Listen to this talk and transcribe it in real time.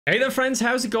Hey there friends,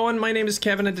 how's it going? My name is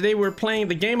Kevin and today we're playing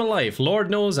the game of life. Lord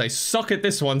knows I suck at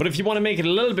this one, but if you want to make it a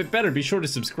little bit better, be sure to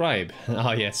subscribe.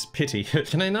 Ah yes, pity.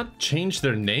 Can I not change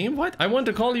their name? What? I want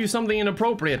to call you something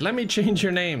inappropriate. Let me change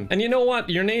your name. And you know what?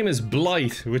 Your name is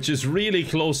Blight, which is really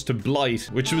close to blight,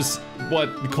 which was what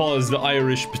caused the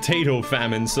Irish potato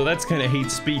famine, so that's kind of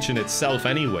hate speech in itself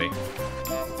anyway.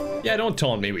 Yeah, don't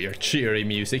taunt me with your cheery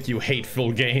music, you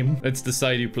hateful game. Let's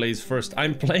decide who plays first.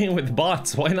 I'm playing with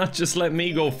bots. Why not just let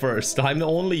me go first? I'm the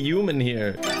only human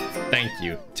here. Thank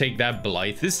you. Take that,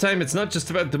 Blight. This time, it's not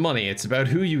just about the money. It's about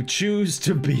who you choose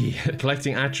to be.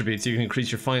 Collecting attributes, you can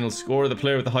increase your final score. The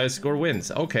player with the highest score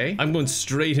wins. Okay. I'm going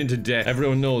straight into death.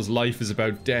 Everyone knows life is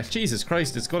about death. Jesus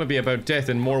Christ, it's going to be about death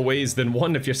in more ways than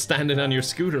one if you're standing on your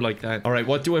scooter like that. All right,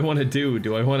 what do I want to do?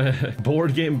 Do I want to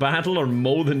board game battle or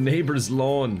mow the neighbor's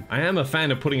lawn? I am a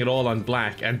fan of putting it all on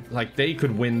black, and like they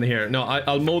could win here. No,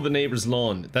 I'll mow the neighbor's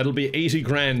lawn. That'll be 80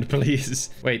 grand, please.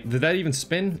 Wait, did that even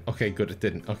spin? Okay, good, it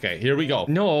didn't. Okay, here we go.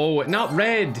 No, not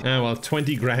red. Oh, well,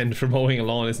 20 grand for mowing a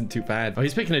lawn isn't too bad. Oh,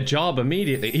 he's picking a job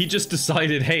immediately. He just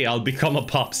decided, hey, I'll become a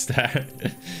pop star.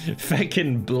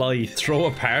 Feckin' Blythe. Throw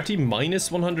a party, minus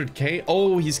 100k.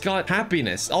 Oh, he's got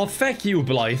happiness. Oh, feck you,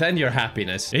 Blythe, and your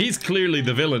happiness. He's clearly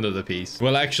the villain of the piece.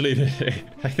 Well, actually,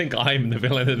 I think I'm the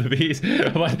villain of the piece.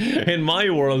 But in my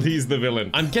world, he's the villain.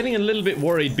 I'm getting a little bit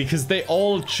worried because they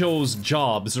all chose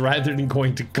jobs rather than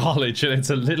going to college, and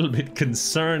it's a little bit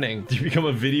concerning. Do you become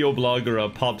a video blogger, a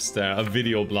pop star, a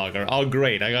video blogger? Oh,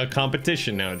 great. I got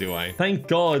competition now, do I? Thank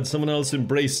God someone else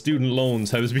embraced student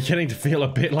loans. I was beginning to feel a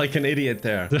bit like an idiot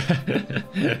there.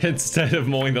 Instead of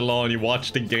mowing the lawn, you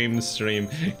watched a game stream.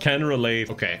 Can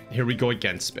relate. Okay, here we go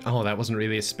again. Oh, that wasn't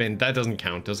really a spin. That doesn't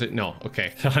count, does it? No.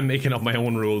 Okay. I'm making up my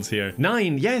own rules here.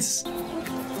 9, yes!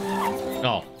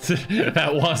 Oh,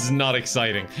 that was not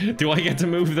exciting. Do I get to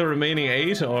move the remaining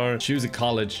 8 or choose a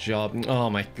college job? Oh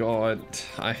my God.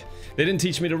 They didn't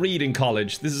teach me to read in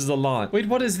college. This is a lot. Wait,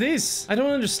 what is this? I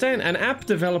don't understand. An app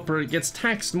developer gets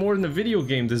taxed more than a video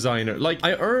game designer. Like,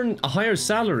 I earn a higher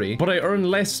salary, but I earn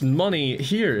less money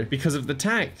here because of the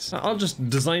tax. I'll just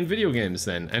design video games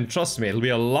then. And trust me, it'll be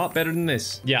a lot better than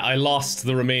this. Yeah, I lost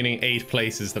the remaining 8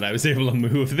 places that I was able to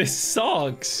move. This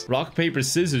sucks. Rock, paper,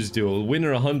 scissors duel.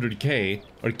 Winner 100k.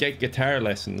 Or get guitar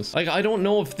lessons. Like, I don't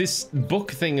know if this book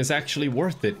thing is actually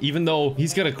worth it, even though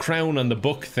he's got a crown on the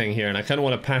book thing here, and I kind of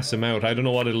want to pass him out. I don't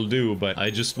know what it'll do, but I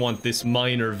just want this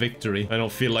minor victory. I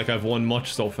don't feel like I've won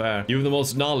much so far. You have the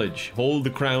most knowledge. Hold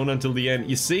the crown until the end.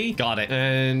 You see? Got it.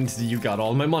 And you got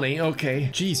all my money.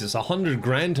 Okay. Jesus, 100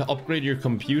 grand to upgrade your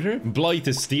computer? Blythe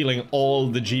is stealing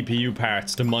all the GPU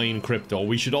parts to mine crypto.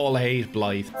 We should all hate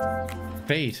Blythe.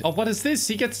 Fate. Oh, what is this?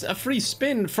 He gets a free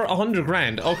spin for 100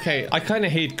 grand. Okay, I kind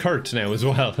of hate Kurt now as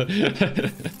well.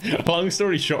 Long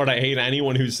story short, I hate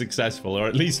anyone who's successful, or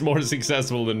at least more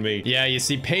successful than me. Yeah, you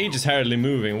see, Paige is hardly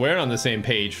moving. We're on the same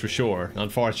page for sure.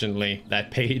 Unfortunately,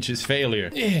 that page is failure.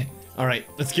 Yeah. All right,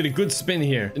 let's get a good spin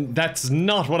here. That's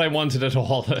not what I wanted at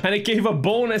all. And it gave a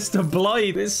bonus to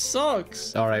Blythe. This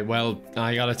sucks. All right, well,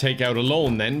 I gotta take out a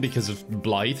loan then because of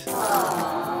Blythe.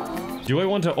 Do I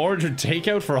want to order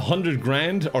takeout for 100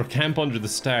 grand or camp under the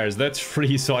stars? That's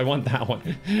free, so I want that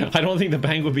one. I don't think the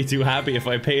bank would be too happy if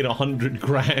I paid 100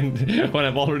 grand when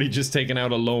I've already just taken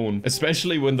out a loan.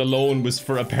 Especially when the loan was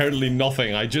for apparently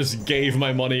nothing. I just gave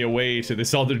my money away to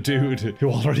this other dude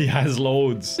who already has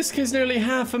loads. This guy's nearly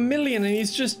 500,000 and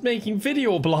he's just making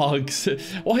video blogs.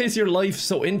 Why is your life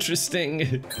so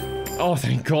interesting? Oh,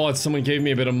 thank God someone gave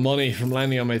me a bit of money from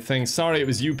landing on my thing. Sorry it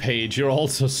was you, Paige. You're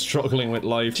also struggling with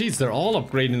life. Jeez, they're all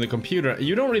upgrading the computer.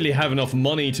 You don't really have enough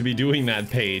money to be doing that,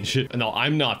 Paige. No,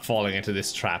 I'm not falling into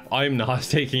this trap. I'm not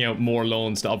taking out more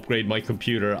loans to upgrade my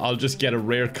computer. I'll just get a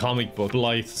rare comic book.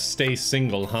 Blythe, stay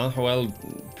single, huh? Well,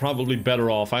 probably better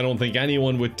off. I don't think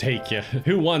anyone would take you.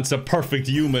 Who wants a perfect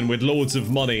human with loads of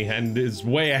money and is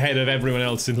way ahead of everyone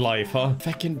else in life, huh?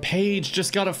 Feckin' Paige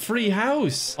just got a free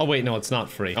house. Oh wait, no, it's not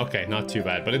free. Okay, not too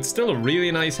bad, but it's still a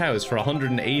really nice house for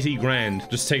 180 grand.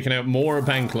 Just taking out more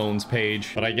bank loans,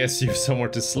 Paige. But I guess you've somewhere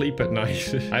to sleep at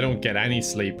night. I don't get any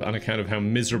sleep on account of how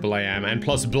miserable I am, and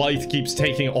plus Blythe keeps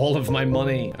taking all of my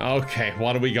money. Okay,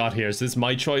 what do we got here? Is this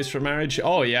my choice for marriage?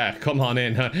 Oh yeah, come on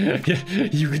in, huh?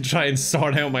 You can try and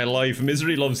sort out my life.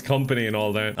 Misery loves company and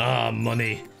all that. Ah,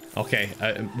 money. Okay,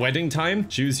 wedding time?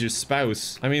 Choose your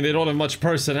spouse. I mean, they don't have much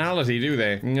personality, do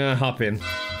they? Hop in.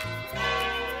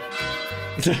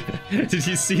 Did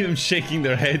you see them shaking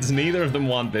their heads? Neither of them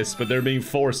want this, but they're being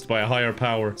forced by a higher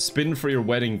power. Spin for your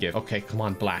wedding gift. Okay, come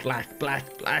on, black. Black,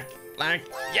 black, black. Black.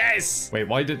 Yes! Wait,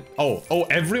 why did... Oh,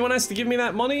 everyone has to give me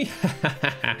that money?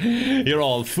 You're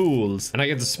all fools. And I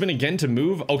get to spin again to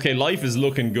move? Okay, life is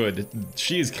looking good.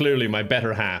 She is clearly my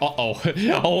better half. Uh-oh.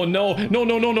 Oh, no. No,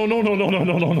 no, no, no, no, no, no, no,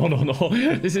 no, no, no, no,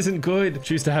 no. This isn't good.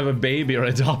 Choose to have a baby or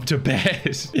adopt a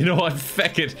pet. You know what?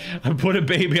 Feck it. I put a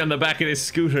baby on the back of this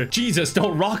scooter. Jesus,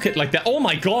 don't rock it like that. Oh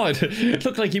my god. It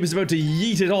looked like he was about to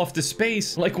yeet it off to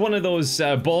space. Like one of those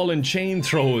ball and chain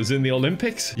throws in the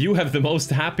Olympics. You have the most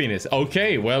happiness.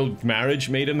 Okay, well, marriage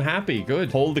made him happy.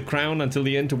 Good. Hold the crown until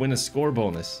the end to win a score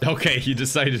bonus. Okay, you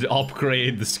decided to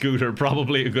upgrade the scooter.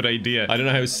 Probably a good idea. I don't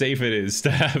know how safe it is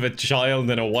to have a child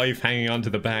and a wife hanging onto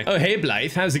the back. Oh, hey,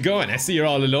 Blythe. How's it going? I see you're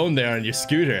all alone there on your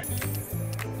scooter.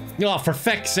 Oh, for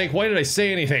feck's sake, why did I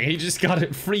say anything? He just got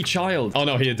a free child. Oh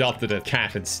no, he adopted a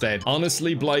cat instead.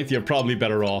 Honestly, Blythe, you're probably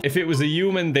better off. If it was a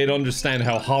human, they'd understand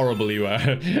how horrible you are,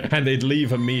 and they'd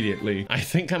leave immediately. I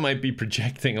think I might be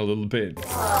projecting a little bit.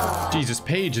 Jesus,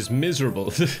 Paige is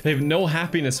miserable. They have no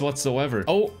happiness whatsoever.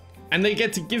 Oh, and they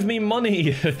get to give me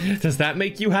money. Does that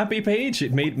make you happy, Paige?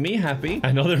 It made me happy.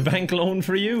 Another bank loan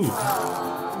for you.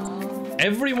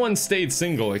 Everyone stayed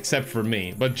single except for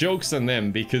me, but joke's on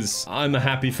them because I'm a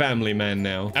happy family man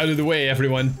now. Out of the way,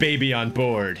 everyone, baby on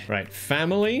board. Right,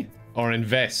 family or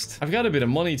invest? I've got a bit of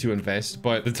money to invest,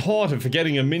 but the thought of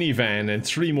getting a minivan and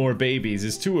 3 more babies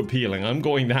is too appealing. I'm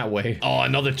going that way. Oh,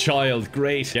 another child.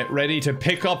 Great. Get ready to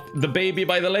pick up the baby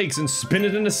by the legs and spin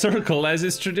it in a circle as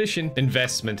is tradition.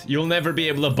 Investment. You'll never be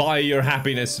able to buy your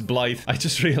happiness, Blythe. I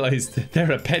just realized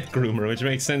they're a pet groomer, which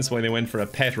makes sense why they went for a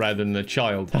pet rather than a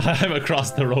child. I'm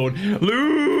across the road.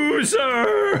 Loser!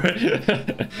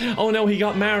 Oh no, he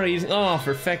got married. Oh,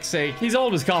 for feck's sake. He's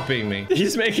always copying me.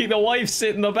 He's making the wife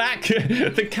sit in the back.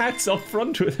 The cat's up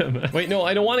front with him. Wait, no,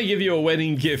 I don't want to give you a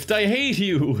wedding gift. I hate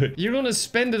you. You're gonna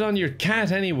spend it on your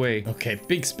cat anyway. Okay,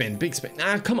 big spin, big spin.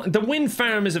 Ah, come on. The wind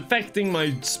farm is affecting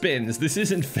my spins. This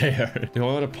isn't fair. Do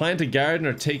I want to plant a garden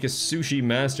or take a sushi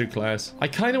masterclass? I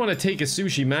kind of want to take a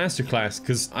sushi masterclass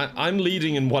because I'm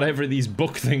leading in whatever these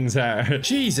book things are.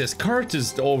 Jesus, Kurt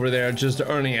is over there just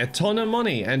earning a ton of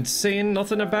money and saying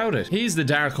nothing about it. He's the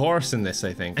dark horse in this,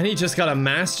 I think. And he just got a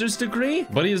master's degree?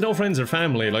 But he has no friends or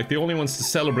family. Like, the only ones to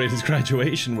celebrate his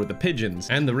graduation were the pigeons.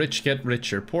 And the rich get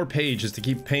richer. Poor Paige has to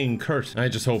keep paying Kurt. I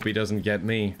just hope he doesn't get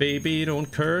me. Baby,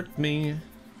 don't Kurt me.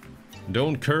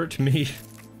 Don't Kurt me.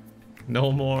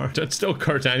 No more. Don't still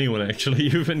Kurt anyone, actually.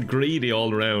 You've been greedy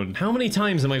all around. How many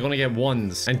times am I gonna get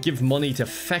ones and give money to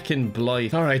feckin'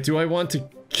 Blythe? Alright, do I want to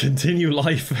continue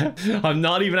life? I'm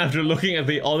not even after looking at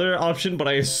the other option, but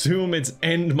I assume it's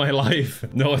end my life.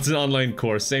 No, it's an online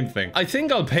course, same thing. I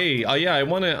think I'll pay. Yeah, I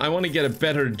wanna get a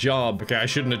better job. Okay, I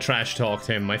shouldn't have trash talked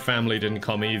him. My family didn't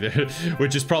come either,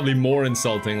 which is probably more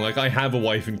insulting. Like, I have a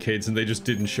wife and kids and they just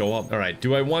didn't show up. All right,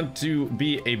 do I want to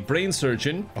be a brain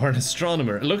surgeon or an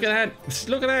astronomer? Look at that.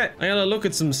 Look at that. I gotta look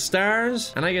at some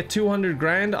stars and I get 200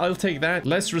 grand. I'll take that.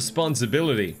 Less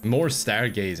responsibility, more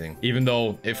stargazing. Even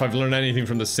though if I've learned anything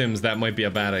from The Sims, that might be a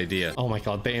bad idea. Oh my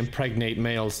god, they impregnate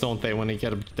males, don't they, when they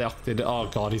get abducted? Oh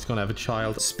god, he's gonna have a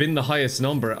child. Spin the highest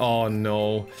number. Oh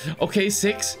no. Okay,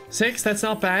 6. 6, that's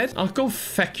not bad. I'll go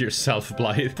feck yourself,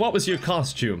 Blythe. What was your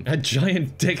costume? A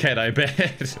giant dickhead, I bet.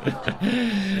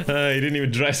 He didn't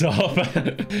even dress up.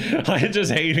 I'm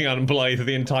just hating on Blythe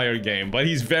the entire game, but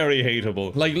he's very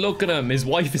hateable. Like, look at him. His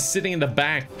wife is sitting in the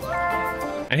back.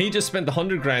 And he just spent the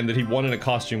 100 grand that he won in a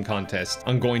costume contest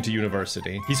on going to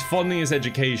university. He's funding his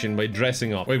education by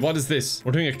dressing up. Wait, what is this?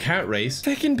 We're doing a kart race?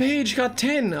 Second Paige got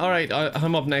 10. All right,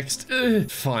 I'm up next.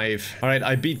 5. All right,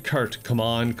 I beat Kurt. Come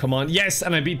on, come on. Yes,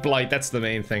 and I beat Blythe. That's the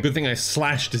main thing. Good thing I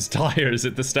slashed his tires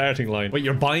at the starting line. Wait,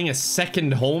 you're buying a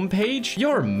second home, Paige?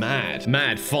 You're mad.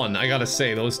 Mad fun. I gotta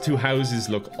say, those 2 houses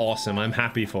look awesome. I'm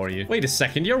happy for you. Wait a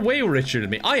second, you're way richer than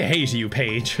me. I hate you,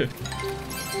 Paige.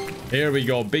 Here we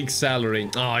go, big salary.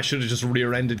 Oh, I should have just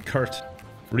rear-ended Kurt.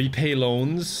 Repay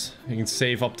loans. You can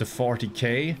save up to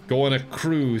 40k. Go on a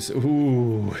cruise.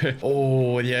 Ooh.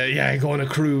 Oh, yeah, go on a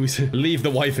cruise. Leave the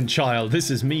wife and child.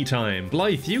 This is me time.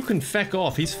 Blythe, you can feck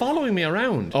off. He's following me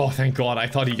around. Oh, thank God. I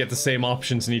thought he'd get the same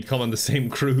options and he'd come on the same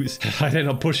cruise. I'd end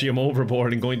up pushing him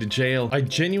overboard and going to jail. I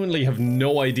genuinely have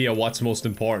no idea what's most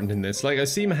important in this. Like, I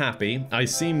seem happy. I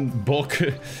seem book.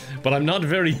 But I'm not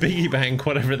very piggy bank,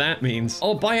 whatever that means.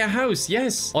 Oh, buy a house.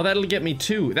 Yes. Oh, that'll get me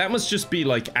 2. That must just be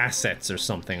like assets or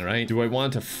something, right? Do I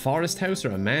want a forest house or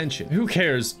a mansion? Who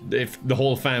cares if the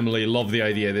whole family love the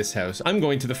idea of this house? I'm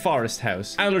going to the forest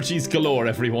house. Allergies galore,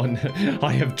 everyone.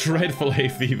 I have dreadful hay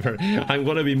fever. I'm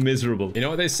gonna be miserable. You know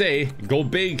what they say? Go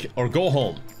big or go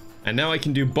home. And now I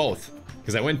can do both.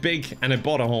 Because I went big and I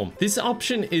bought a home. This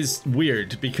option is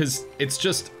weird because it's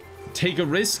just Take a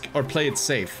risk or play it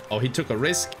safe. Oh, he took a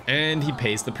risk and he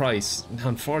pays the price.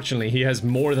 Unfortunately, he has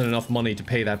more than enough money to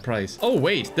pay that price. Oh,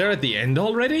 wait, they're at the end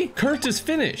already? Kurt is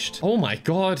finished. Oh my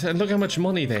god, and look how much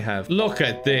money they have. Look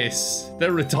at this.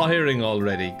 They're retiring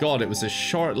already. God, it was a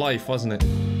short life, wasn't it?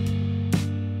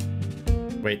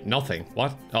 Wait, nothing.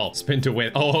 What? Oh, spin to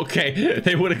win. Oh, okay.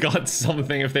 They would have got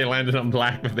something if they landed on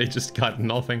black, but they just got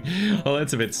nothing. Oh,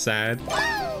 that's a bit sad.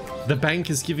 The bank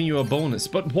is giving you a bonus,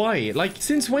 but why? Like,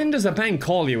 since when does a bank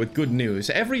call you with good news?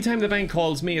 Every time the bank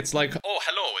calls me, it's like, oh,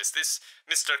 hello, is this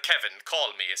Mr. Kevin? Call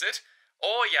me, is it?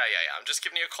 Oh, yeah, I'm just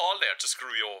giving you a call there to screw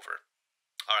you over.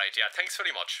 Alright, yeah, thanks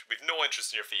very much. We've no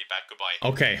interest in your feedback. Goodbye.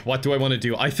 Okay, what do I want to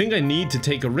do? I think I need to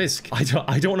take a risk.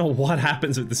 I don't know what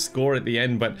happens with the score at the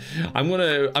end, but I'm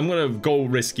gonna go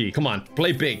risky. Come on,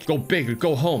 play big. Go big or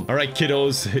go home. Alright,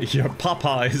 kiddos, your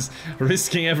papa is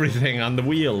risking everything on the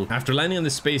wheel. After landing on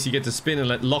this space, you get to spin and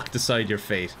let luck decide your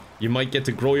fate. You might get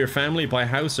to grow your family, buy a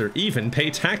house, or even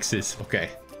pay taxes. Okay,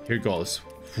 here goes.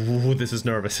 Ooh, this is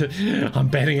nervous. I'm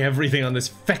betting everything on this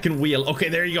feckin' wheel. Okay,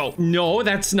 there you go. No,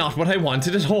 that's not what I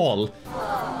wanted at all.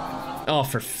 Oh,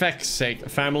 for feck's sake.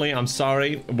 Family, I'm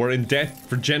sorry. We're in debt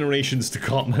for generations to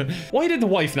come. Why did the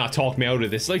wife not talk me out of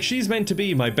this? Like, she's meant to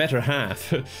be my better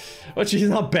half. But she's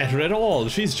not better at all.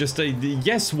 She's just a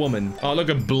yes woman. Oh, look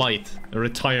at Blythe. A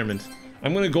retirement.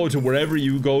 I'm gonna go to wherever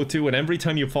you go to, and every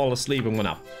time you fall asleep, I'm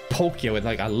gonna poke you with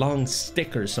like a long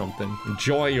stick or something.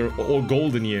 Enjoy your old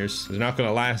golden years. They're not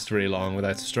gonna last very long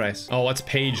without stress. Oh, what's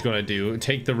Paige gonna do?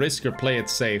 Take the risk or play it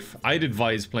safe? I'd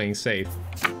advise playing safe.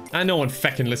 And no one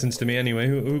feckin' listens to me anyway.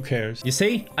 Who cares? You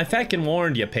see? I feckin'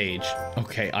 warned you, Paige.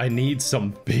 Okay, I need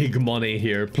some big money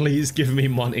here. Please give me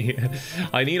money.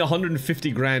 I need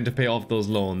 150 grand to pay off those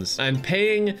loans. And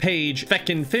paying Paige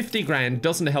feckin' 50 grand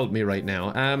doesn't help me right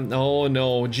now. Oh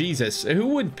no, Jesus. Who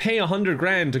would pay 100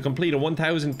 grand to complete a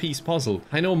 1,000 piece puzzle?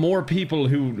 I know more people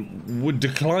who would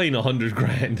decline 100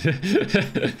 grand.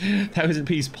 1,000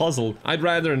 piece puzzle. I'd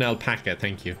rather an alpaca,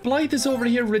 thank you. Blythe is over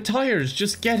here retired,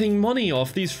 just getting money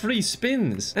off these free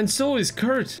spins. And so is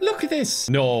Kurt. Look at this.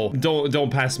 No, don't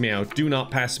pass me out. Do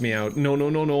not pass me out.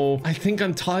 No. I think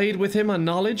I'm tied with him on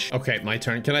knowledge. Okay, my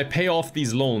turn. Can I pay off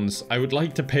these loans? I would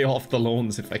like to pay off the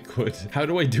loans if I could. How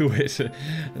do I do it?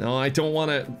 No, I don't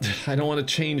want to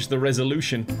change the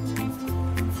resolution.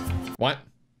 What?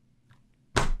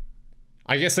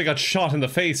 I guess I got shot in the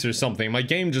face or something. My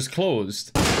game just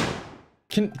closed.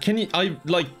 Can you,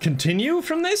 like, continue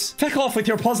from this? Feck off with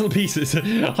your puzzle pieces.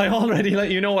 I already let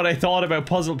you know what I thought about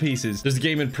puzzle pieces. There's a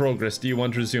game in progress. Do you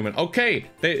want to resume it? Okay,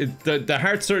 the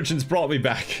heart surgeons brought me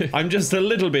back. I'm just a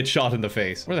little bit shot in the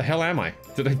face. Where the hell am I?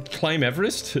 Did I climb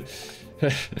Everest?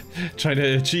 Trying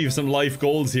to achieve some life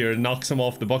goals here and knock some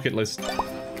off the bucket list.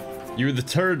 You're the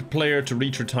third player to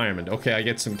reach retirement. Okay, I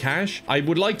get some cash. I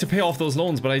would like to pay off those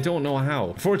loans, but I don't know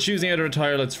how. Before choosing how to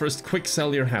retire, let's first quick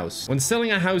sell your house. When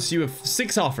selling a house, you have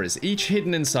 6 offers, each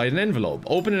hidden inside an envelope.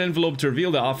 Open an envelope to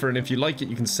reveal the offer, and if you like it,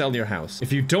 you can sell your house.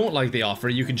 If you don't like the offer,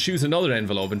 you can choose another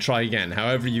envelope and try again.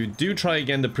 However, you do try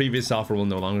again, the previous offer will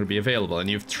no longer be available, and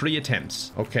you have 3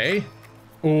 attempts. Okay.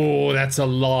 Oh, that's a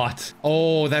lot.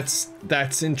 Oh,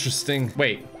 that's interesting.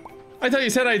 Wait. I thought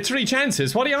you said I had 3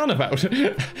 chances. What are you on about?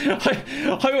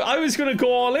 I was gonna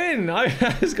go all in.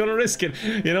 I was gonna risk it.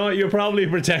 You know what? You probably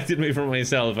protected me from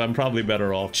myself. I'm probably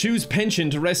better off. Choose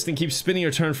pension to rest and keep spinning your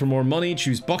turn for more money.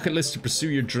 Choose bucket list to pursue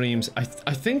your dreams. I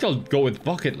think I'll go with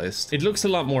bucket list. It looks a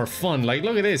lot more fun. Like,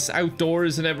 look at this.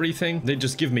 Outdoors and everything. They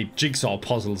just give me jigsaw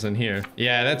puzzles in here.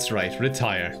 Yeah, that's right.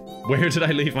 Retire. Where did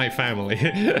I leave my family?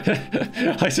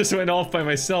 I just went off by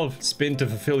myself. Spin to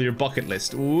fulfill your bucket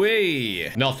list.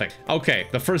 Way. Nothing. Okay,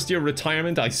 the first year of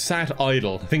retirement, I sat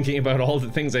idle, thinking about all the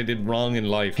things I did wrong in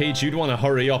life. Paige, you'd want to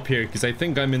hurry up here, because I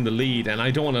think I'm in the lead, and I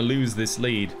don't want to lose this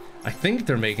lead. I think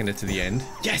they're making it to the end.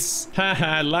 Yes!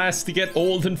 Haha, last to get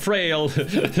old and frail.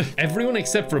 Everyone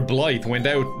except for Blythe went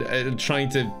out trying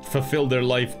to fulfill their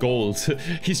life goals.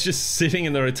 He's just sitting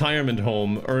in the retirement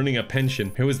home, earning a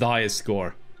pension. Who was the highest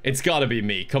score? It's gotta be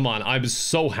me. Come on, I'm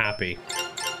so happy.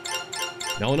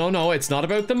 No, it's not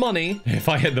about the money. If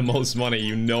I had the most money,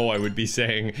 you know I would be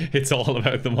saying it's all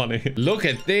about the money. Look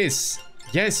at this.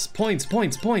 Yes, points.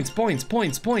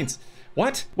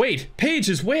 What? Wait, Paige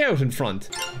is way out in front.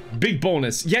 Big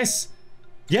bonus. Yes.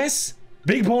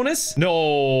 Big bonus? No.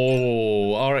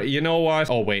 All right, you know what?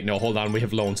 Oh, wait, no, hold on. We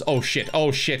have loans. Oh, shit.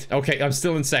 Oh, shit. Okay, I'm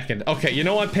still in second. Okay, you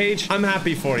know what, Paige? I'm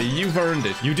happy for you. You've earned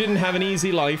it. You didn't have an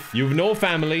easy life. You have no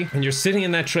family, and you're sitting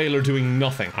in that trailer doing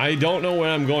nothing. I don't know where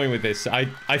I'm going with this. I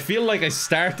feel like I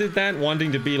started that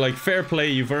wanting to be like, fair play,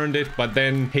 you've earned it, but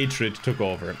then hatred took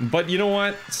over. But you know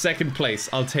what? Second place.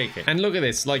 I'll take it. And look at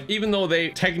this. Like, even though they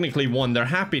technically won, their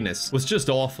happiness was just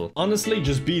awful. Honestly,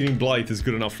 just beating Blythe is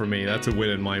good enough for me. That's a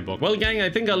win in my book. Well, gang, I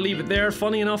think I'll leave it there.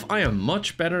 Funny enough, I am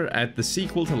much better at the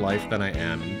sequel to life than I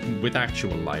am with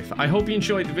actual life. I hope you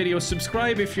enjoyed the video.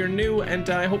 Subscribe if you're new, and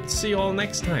I hope to see you all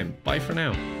next time. Bye for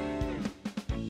now.